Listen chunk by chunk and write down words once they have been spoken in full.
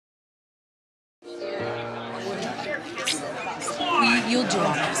You'll do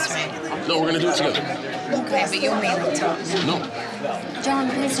all this, right? No, we're gonna do it together. Okay, but you'll mainly talk. No. John,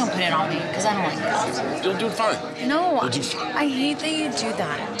 please don't put it on me, because I don't like that. You'll do it fine. No, You'll do fine. I hate that you do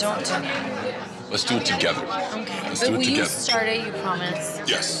that. Don't do that. Let's do it together. Okay, Let's but do it will you together. start it, you promise?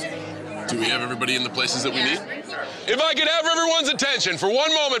 Yes. Do we have everybody in the places that we need? If I could have everyone's attention for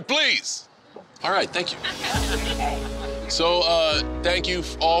one moment, please. All right, thank you. So, thank you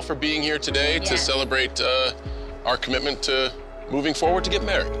all for being here today to celebrate our commitment to moving forward to get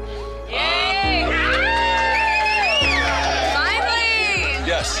married. Yay! Finally!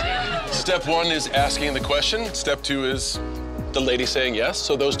 Yes. Step one is asking the question. Step two is the lady saying yes.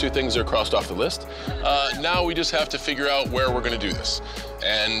 So those two things are crossed off the list. Now we just have to figure out where we're going to do this.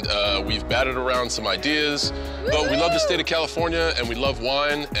 And we've batted around some ideas. But we love the state of California, and we love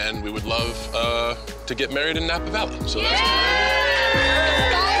wine, and we would love to get married in Napa Valley. So that's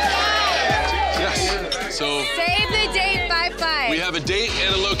yes. So Save the date, 5-5. we have a date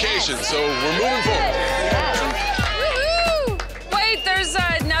and a location, so we're moving forward. Woohoo! Wait, there's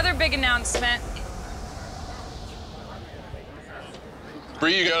another big announcement.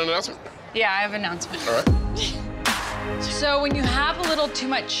 Bree, you got an announcement? Yeah, I have an announcement. All right. So when you have a little too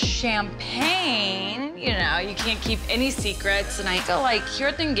much champagne, you know, you can't keep any secrets. And I feel like here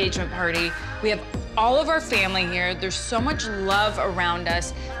at the engagement party, we have all of our family here. There's so much love around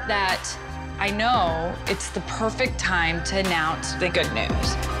us that I know it's the perfect time to announce the good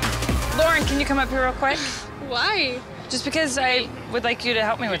news. Lauren, can you come up here real quick? Why? Just because I would like you to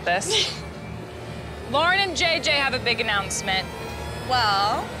help me with this. Lauren and JJ have a big announcement.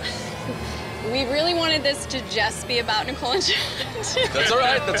 Well, we really wanted this to just be about Nicole and John. That's all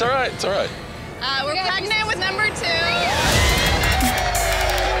right. That's all right. It's all right. We're pregnant with number 2.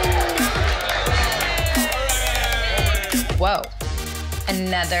 Whoa.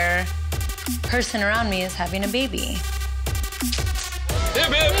 Another person around me is having a baby.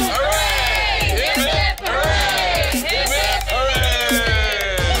 Hip, hip, hooray! Hip, hip, hooray! Hip, hip, hooray!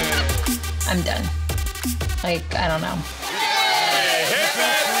 I'm done. Like, I don't know.